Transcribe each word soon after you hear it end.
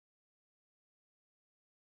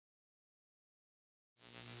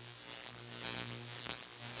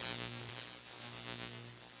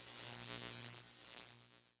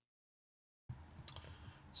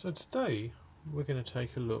So today we're going to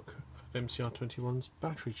take a look at MCR21's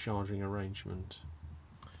battery charging arrangement.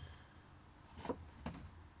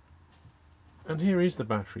 And here is the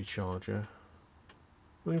battery charger.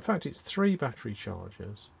 Well, in fact it's 3 battery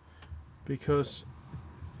chargers, because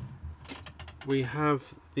we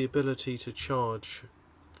have the ability to charge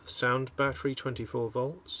the sound battery 24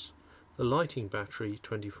 volts, the lighting battery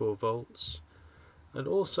 24 volts, and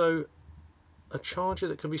also a charger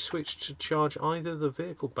that can be switched to charge either the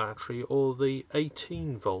vehicle battery or the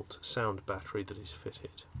 18 volt sound battery that is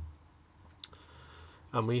fitted.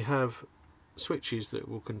 And we have switches that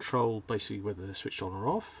will control basically whether they're switched on or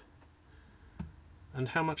off, and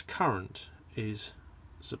how much current is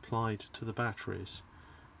supplied to the batteries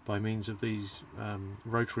by means of these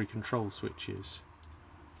rotary control switches.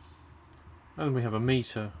 And we have a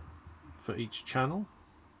meter for each channel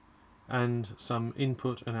and some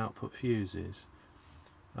input and output fuses.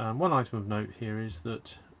 One item of note here is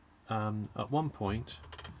that at one point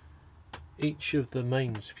each of the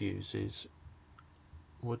mains fuses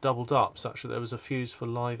were doubled up such that there was a fuse for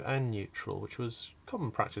live and neutral, which was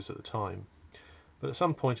common practice at the time. But at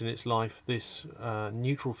some point in its life this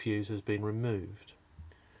neutral fuse has been removed.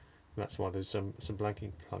 That's why there's some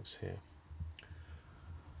blanking plugs here.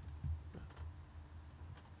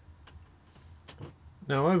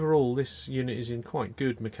 Now overall this unit is in quite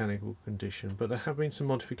good mechanical condition, but there have been some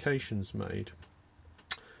modifications made.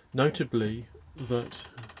 Notably that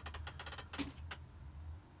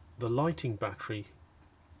the lighting battery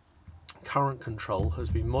current control has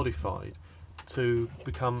been modified to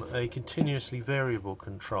become a continuously variable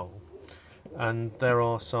control, and there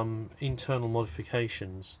are some internal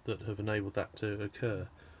modifications that have enabled that to occur.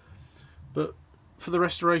 But for the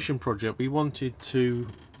restoration project we wanted to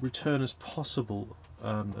return as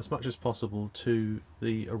much as possible to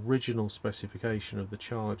the original specification of the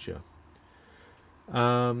charger,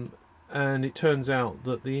 and it turns out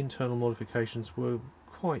that the internal modifications were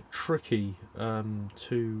quite tricky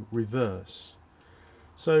to reverse.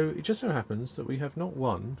 So it just so happens that we have not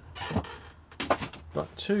one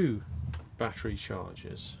but 2 battery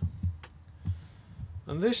chargers,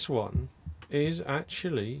 and this one is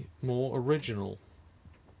actually more original.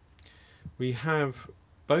 We have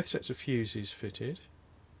both sets of fuses fitted,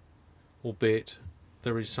 albeit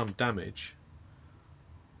there is some damage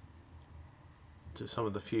to some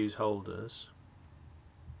of the fuse holders,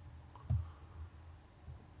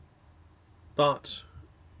 but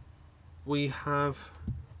we have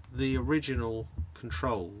the original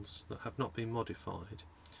controls that have not been modified.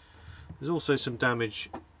 There's also some damage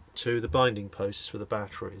to the binding posts for the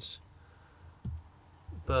batteries,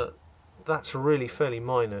 but that's really fairly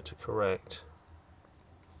minor to correct.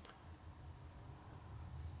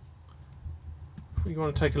 If we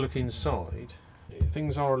want to take a look inside,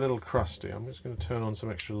 things are a little crusty. I'm just going to turn on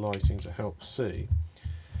some extra lighting to help see.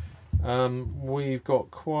 We've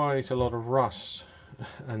got quite a lot of rust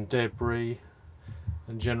and debris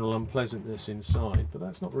and general unpleasantness inside, but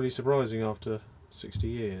that's not really surprising after 60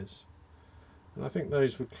 years. And I think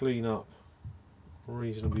those would clean up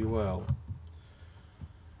reasonably well.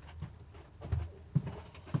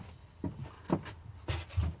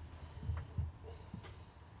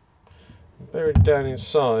 Buried down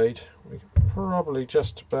inside, we can probably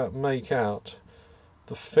just about make out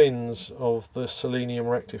the fins of the selenium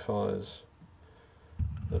rectifiers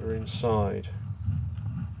that are inside.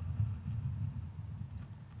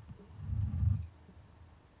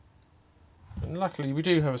 And luckily we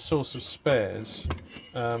do have a source of spares.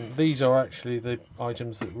 These are actually the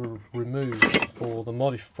items that were removed for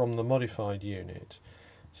the from the modified unit.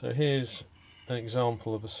 So here's an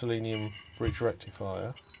example of a selenium bridge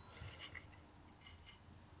rectifier.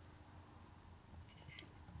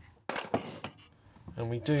 And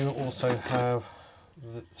we do also have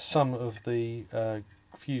some of the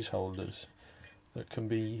fuse holders that can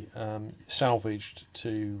be salvaged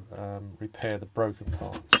to repair the broken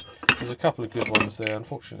parts. There's a couple of good ones there.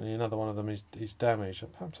 Unfortunately another one of them is damaged.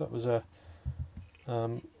 Perhaps that was a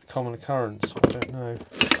common occurrence, I don't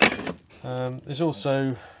know. There's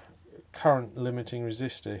also current limiting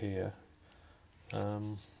resistor here.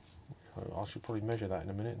 I should probably measure that in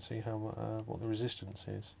a minute and see how what the resistance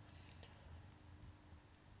is.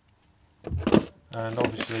 And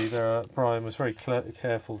obviously Brian was very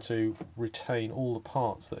careful to retain all the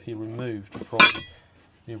parts that he removed from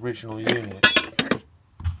the original unit,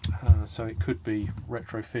 so it could be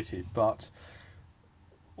retrofitted, but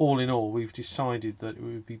all in all we've decided that it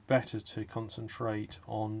would be better to concentrate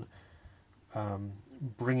on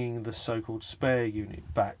bringing the so-called spare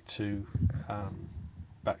unit back to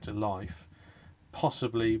life,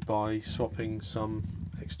 possibly by swapping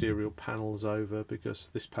some exterior panels over, because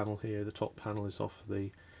this panel here, the top panel, is off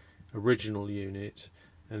the original unit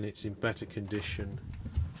and it's in better condition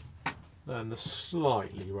than the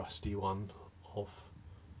slightly rusty one of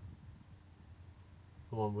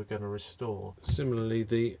the one we're going to restore. Similarly,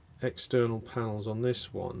 the external panels on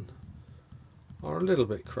this one are a little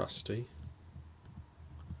bit crusty.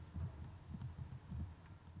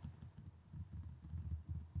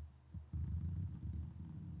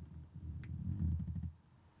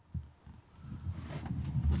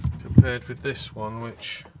 Compared with this one,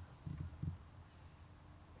 which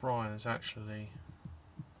Brian has actually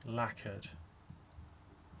lacquered.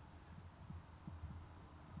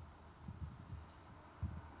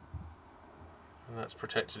 And that's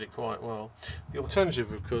protected it quite well. The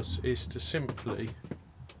alternative, of course, is to simply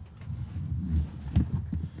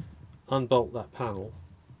unbolt that panel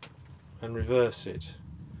and reverse it,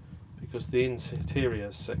 because the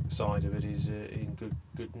interior side of it is in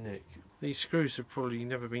good nick. These screws have probably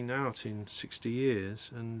never been out in 60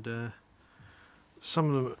 years, and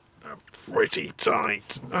some of them are pretty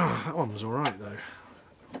tight. Oh, that one was alright though.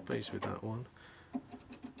 Pleased with that one.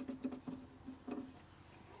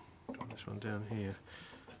 Got this one down here.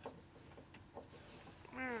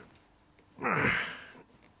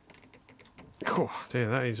 Oh dear,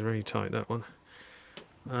 that is very tight, that one.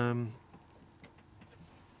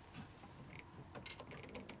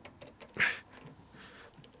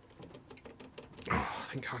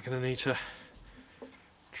 I think I'm going to need to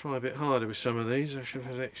try a bit harder with some of these. I should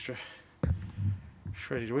have had extra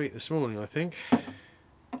shredded wheat this morning, I think.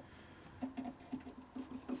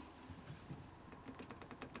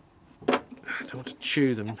 I don't want to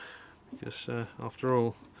chew them, because after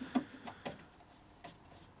all,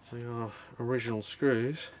 they are original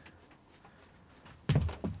screws.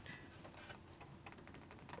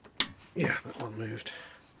 Yeah, that one moved.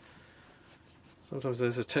 Sometimes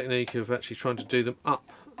there's a technique of actually trying to do them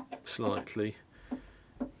up slightly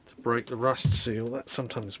to break the rust seal. That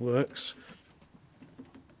sometimes works.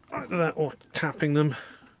 Either that or tapping them.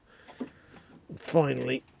 And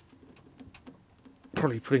finally,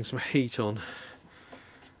 probably putting some heat on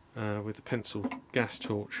with the pencil gas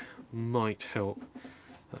torch might help.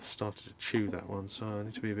 That started to chew, that one, so I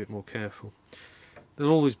need to be a bit more careful.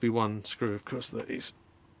 There'll always be one screw, of course, that is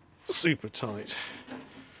super tight,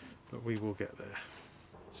 but we will get there.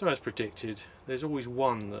 So as predicted, there's always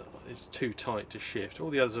one that is too tight to shift. All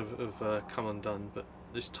the others have come undone, but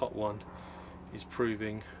this top one is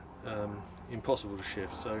proving impossible to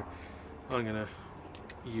shift, so I'm going to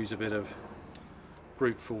use a bit of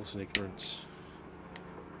brute force and ignorance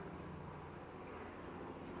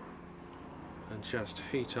and just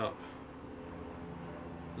heat up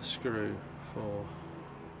the screw for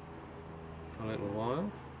a little while.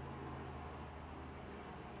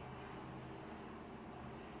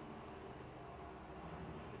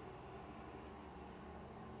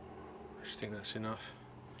 I think that's enough.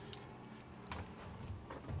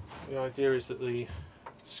 The idea is that the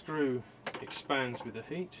screw expands with the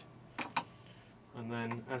heat, and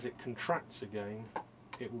then as it contracts again,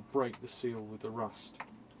 it will break the seal with the rust.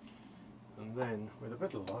 And then, with a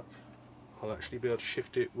bit of luck, I'll actually be able to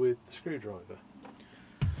shift it with the screwdriver.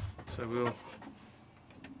 So we'll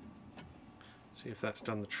see if that's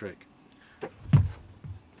done the trick.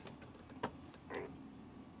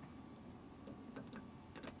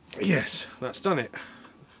 Yes, that's done it.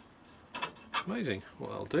 Amazing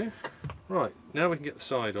what I'll do. Right, now we can get the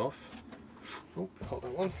side off. Oh, hold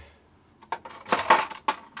that one.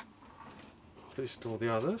 Please store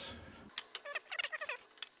the others.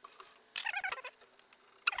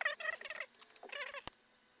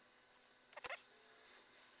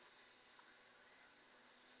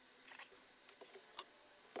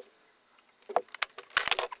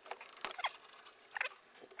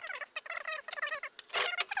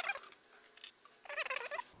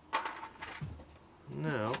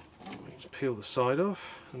 Now we just peel the side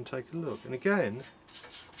off and take a look, and again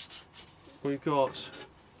we've got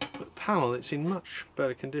a panel that's in much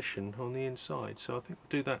better condition on the inside, so I think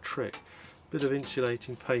we'll do that trick. Bit of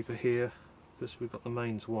insulating paper here because we've got the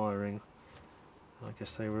mains wiring. I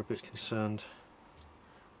guess they were a bit concerned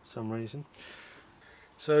for some reason.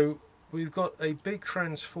 So we've got a big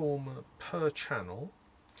transformer per channel.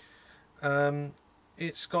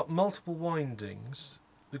 It's got multiple windings.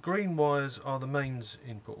 The green wires are the mains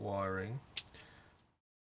input wiring.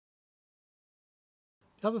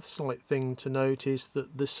 The other slight thing to note is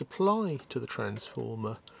that the supply to the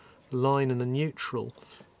transformer, the line and the neutral,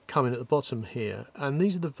 come in at the bottom here, and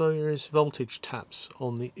these are the various voltage taps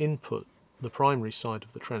on the input, the primary side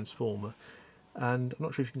of the transformer. And I'm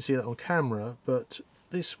not sure if you can see that on camera, but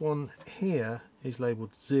this one here is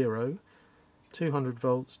labelled 0, 200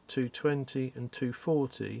 volts, 220 and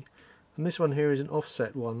 240, and this one here is an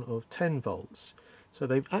offset one of 10 volts. So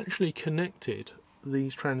they've actually connected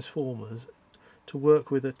these transformers to work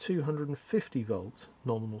with a 250 volt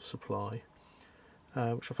nominal supply,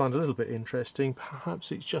 which I find a little bit interesting.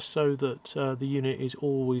 Perhaps it's just so that the unit is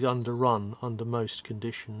always underrun under most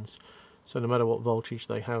conditions, so no matter what voltage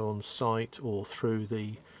they have on site or through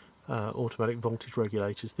the automatic voltage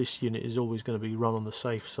regulators, this unit is always going to be run on the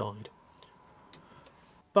safe side.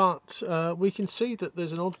 But we can see that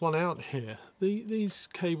there's an odd one out here. These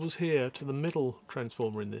cables here to the middle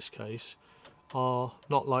transformer in this case are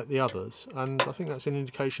not like the others, and I think that's an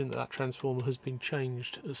indication that that transformer has been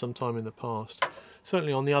changed at some time in the past.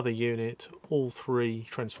 Certainly on the other unit, all three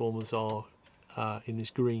transformers are in this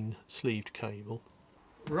green sleeved cable.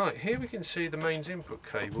 Right, here we can see the mains input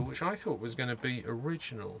cable, which I thought was going to be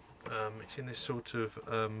original. It's in this sort of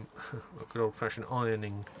good old-fashioned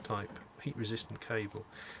ironing type heat resistant cable.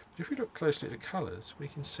 But if we look closely at the colours, we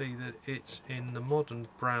can see that it's in the modern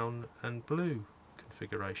brown and blue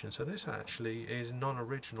configuration. So this actually is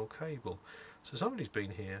non-original cable. So somebody's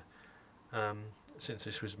been here since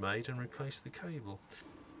this was made and replaced the cable.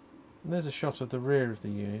 And there's a shot of the rear of the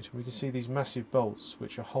unit. We can see these massive bolts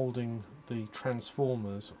which are holding the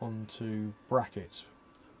transformers onto brackets,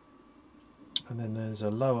 and then there's a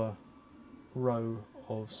lower row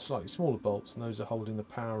of slightly smaller bolts, and those are holding the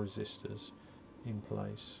power resistors in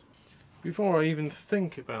place. Before I even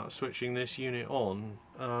think about switching this unit on,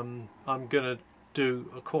 I'm going to do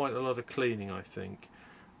quite a lot of cleaning, I think.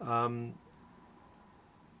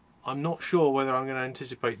 I'm not sure whether I'm going to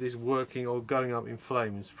anticipate this working or going up in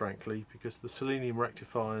flames, frankly, because the selenium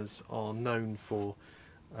rectifiers are known for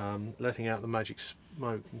letting out the magic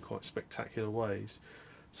smoke in quite spectacular ways.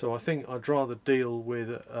 So I think I'd rather deal with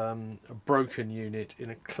a broken unit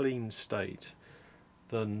in a clean state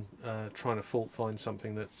than trying to fault find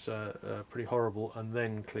something that's pretty horrible and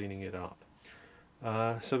then cleaning it up.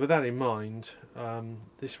 So with that in mind,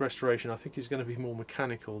 this restoration I think is going to be more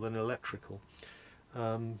mechanical than electrical.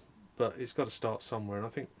 But it's got to start somewhere, and I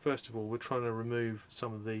think first of all we're trying to remove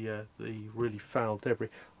some of the really foul debris.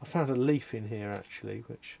 I found a leaf in here actually,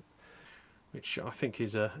 which I think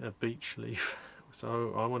is a beech leaf.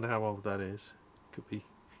 So I wonder how old that is. Could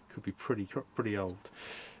be pretty old.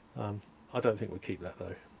 I don't think we'll keep that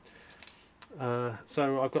though.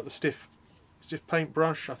 So I've got the stiff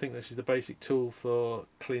paintbrush. I think this is the basic tool for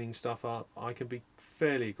cleaning stuff up. I can be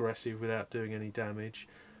fairly aggressive without doing any damage,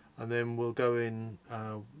 and then we'll go in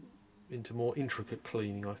into more intricate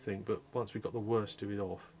cleaning, I think, but once we've got the worst of it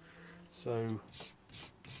off. So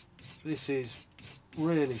this is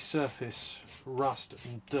really surface rust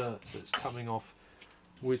and dirt that's coming off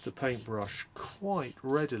with the paintbrush quite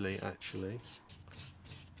readily actually.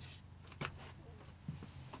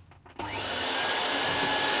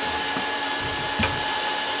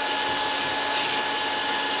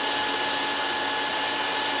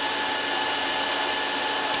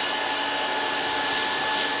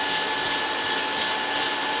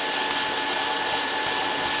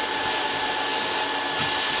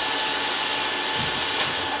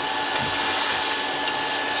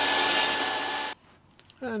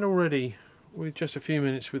 And already, with just a few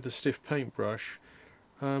minutes with the stiff paintbrush,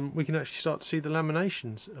 we can actually start to see the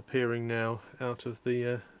laminations appearing now out of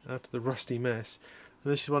the rusty mess.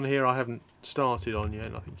 And this is one here I haven't started on yet,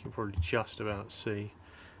 and I think you can probably just about see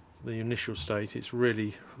the initial state. It's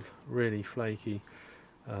really flaky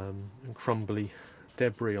and crumbly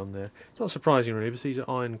debris on there. It's not surprising really, because these are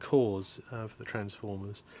iron cores for the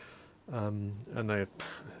transformers, and they're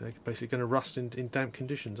basically going to rust in damp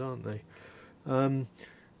conditions, aren't they?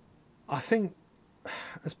 I think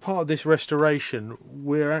as part of this restoration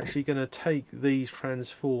we're actually going to take these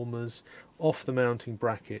transformers off the mounting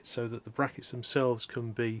brackets so that the brackets themselves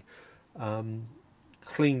can be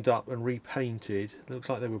cleaned up and repainted. It looks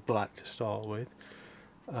like they were black to start with,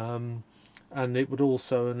 and it would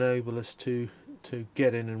also enable us to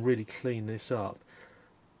get in and really clean this up.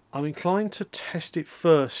 I'm inclined to test it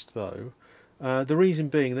first though. The reason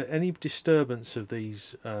being that any disturbance of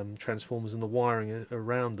these transformers and the wiring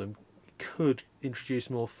around them could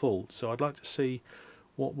introduce more faults. So I'd like to see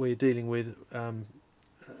what we're dealing with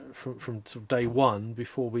from sort of day one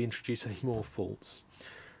before we introduce any more faults.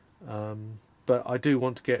 But I do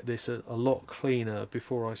want to get this a lot cleaner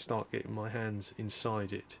before I start getting my hands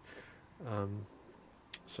inside it.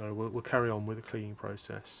 So we'll carry on with the cleaning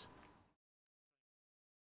process.